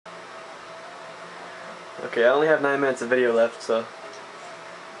Okay, I only have 9 minutes of video left, so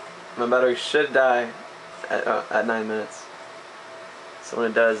my battery should die at 9 minutes. So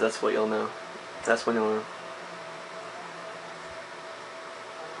when it does, that's what you'll know. That's when you'll know.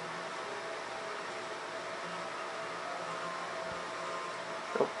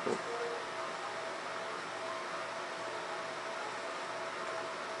 Oh, oh.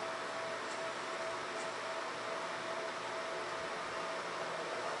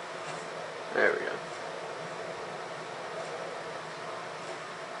 There we go.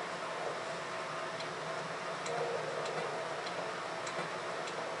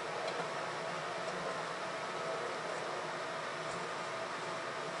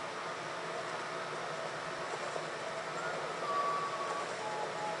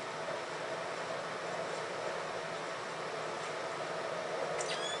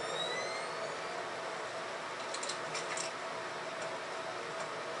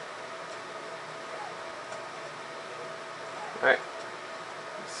 Alright,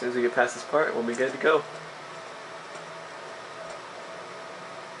 as soon as we get past this part, we'll be good to go.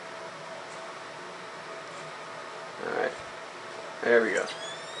 Alright, there we go.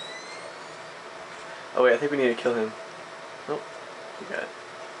 Oh wait, I think we need to kill him. Nope, we got it.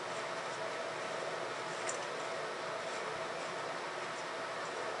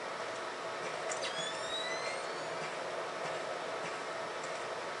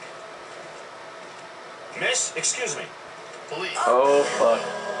 Miss, excuse me. Police. Oh fuck.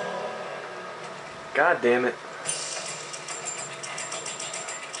 God damn it.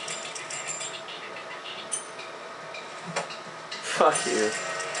 Fuck you.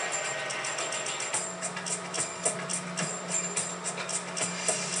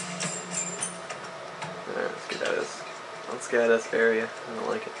 Alright, let's get out of this. Let's get out of this area. I don't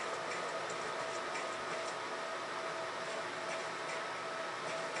like it.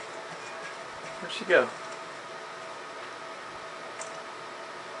 Where'd she go?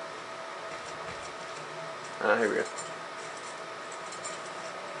 Ah, here we go.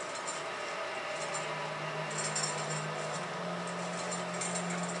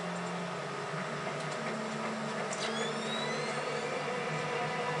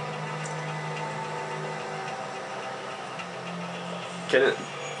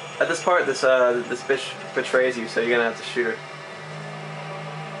 At this part, this bitch betrays you, so you're gonna have to shoot her.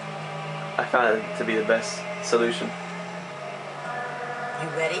 I found it to be the best solution. You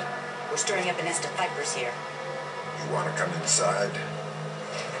ready? We're stirring up a nest of vipers here. You want to come inside?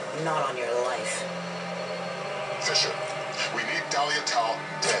 Not on your life. Fisher, we need Dahlia Tal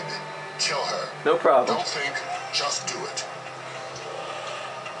dead. Kill her. No problem. Don't think, just do it.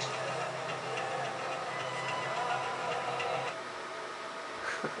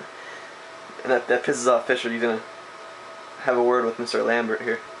 And that pisses off Fisher. He's gonna have a word with Mr. Lambert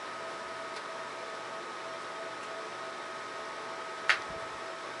here.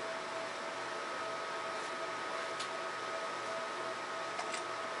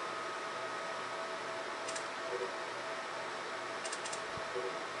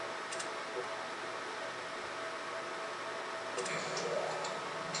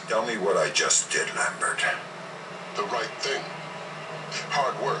 Tell me what I just did, Lambert. The right thing.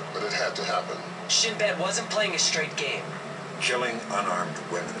 Hard work, but it had to happen. Shinbad wasn't playing a straight game. Killing unarmed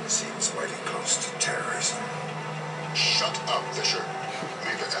women seems mighty close to terrorism. Shut up, Fisher.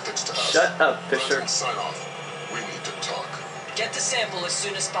 Leave the ethics to us. Shut up, Fisher. Brenton, sign off. We need to talk. Get the sample as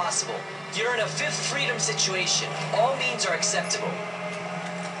soon as possible. You're in a Fifth Freedom situation. All means are acceptable.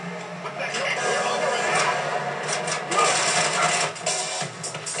 What the hell?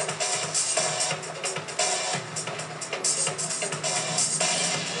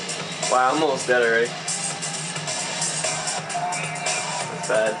 Wow, I'm almost dead already. That's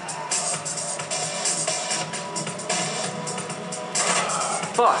bad.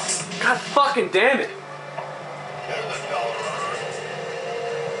 Fuck! God fucking damn it!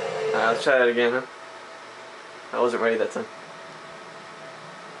 Alright, let's try that again, huh? I wasn't ready that time.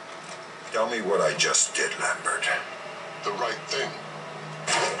 Tell me what I just did, Lambert. The right thing.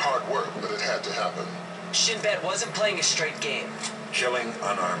 Hard work, but it had to happen. Shinbad wasn't playing a straight game. Killing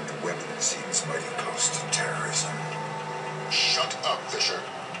unarmed women seems mighty close to terrorism. Shut up, Fisher.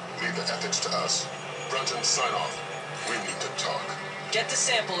 Leave the ethics to us. Brenton, sign off. We need to talk. Get the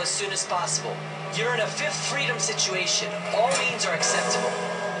sample as soon as possible. You're in a Fifth Freedom situation. All means are acceptable.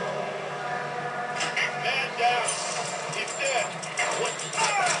 Man down. He's dead.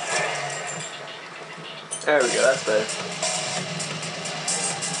 There we go, that's better.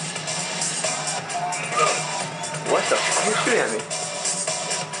 What the fuck? Who's shooting at me?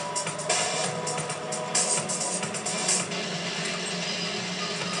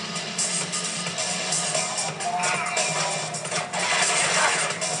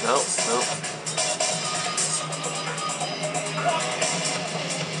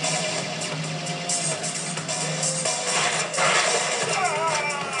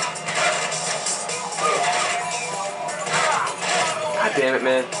 damn it,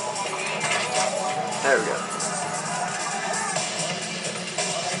 man. There we go.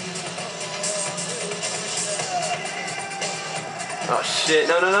 Oh shit,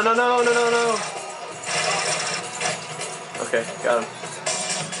 no, no, no, no, no, no, no, no. Okay, got him.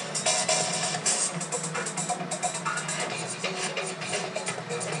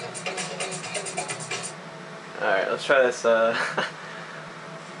 Alright, let's try this, let's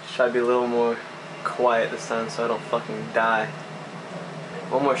try to be a little more quiet this time so I don't fucking die.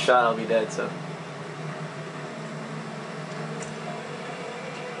 One more shot, I'll be dead, so.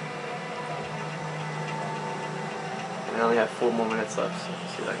 And I only have 4 more minutes left, so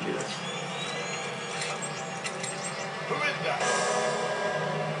let's see if I can do this. Who is that?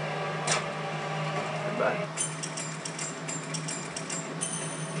 Goodbye.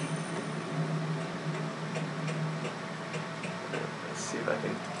 Let's see if I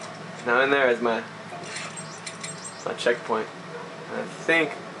can. Now in there is my checkpoint. And I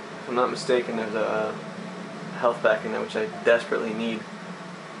think, if I'm not mistaken, there's a health pack in there which I desperately need.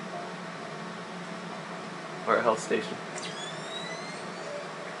 Or a health station.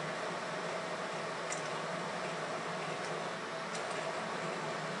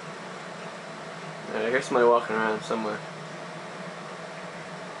 Alright, I hear somebody walking around somewhere.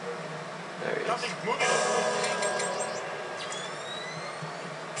 There he is. Something's moving.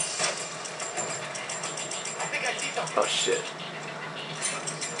 I think I see something. Oh shit.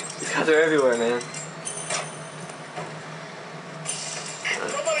 These guys are everywhere, man.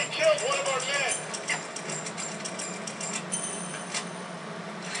 Somebody killed one of our men.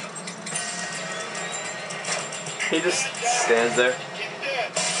 He just stands there. He's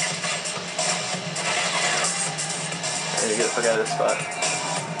dead. I need to get the fuck out of this spot.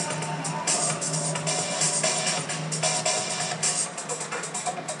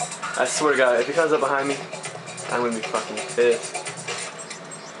 I swear to God, if he comes up behind me, I'm gonna be fucking pissed.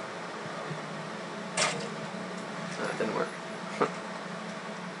 That didn't work.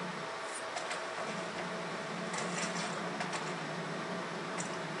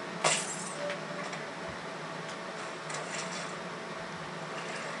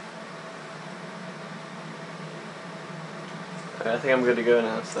 Alright, I think I'm good to go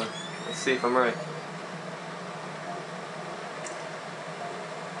now, so let's see if I'm right.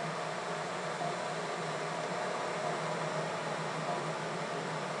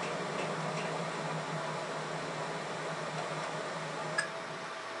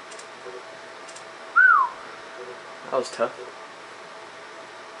 That was tough.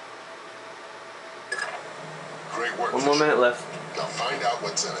 Great work. 1 more minute left. Now find out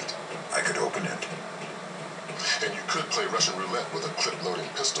what's in it. I could open it. And you could play Russian roulette with a clip-loading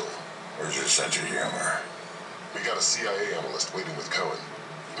pistol. Where's your sense of humor? We got a CIA analyst waiting with Cohen.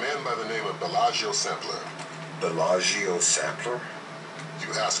 A man by the name of Bellagio Sampler. Bellagio Sampler?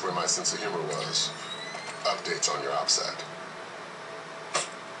 You asked where my sense of humor was. Updates on your OPSAT.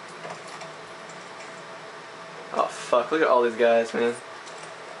 Oh fuck, look at all these guys, man.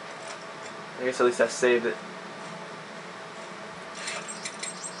 I guess at least I saved it.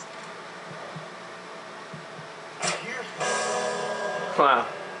 Wow.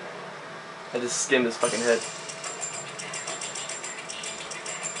 I just skimmed his fucking head.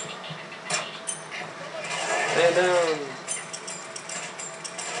 Man down.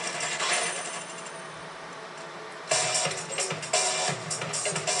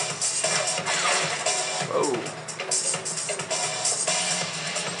 Whoa.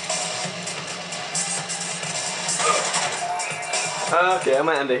 Okay, I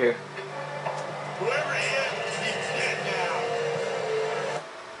might end it here. Whoever he is, he's dead now.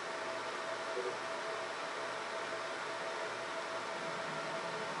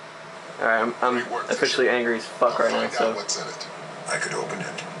 Alright, I'm officially angry as fuck right now, Find so. out what's in it. I could open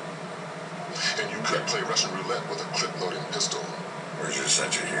it. And you could play Russian roulette with a clip-loading pistol. Where's your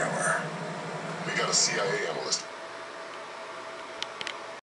sense of humor? We got a CIA analyst